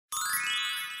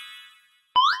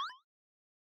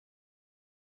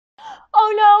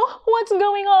Oh no, what's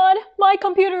going on? My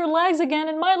computer lags again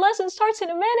and my lesson starts in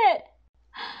a minute.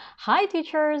 Hi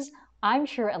teachers! I'm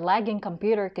sure a lagging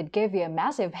computer could give you a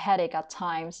massive headache at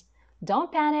times.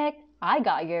 Don't panic, I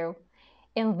got you.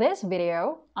 In this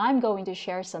video, I'm going to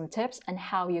share some tips on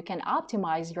how you can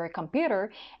optimize your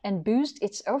computer and boost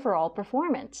its overall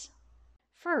performance.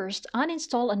 First,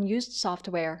 uninstall unused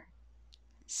software.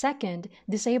 Second,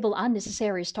 disable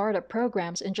unnecessary startup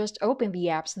programs and just open the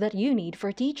apps that you need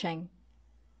for teaching.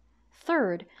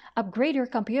 Third, upgrade your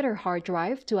computer hard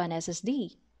drive to an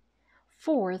SSD.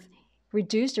 Fourth,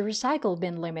 reduce the recycle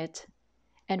bin limit.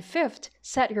 And fifth,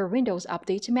 set your Windows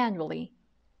updates manually.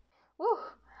 Whew,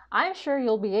 I'm sure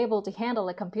you'll be able to handle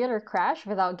a computer crash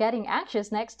without getting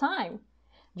anxious next time.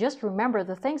 Just remember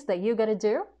the things that you gotta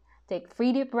do, take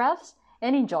 3 deep breaths,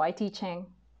 and enjoy teaching.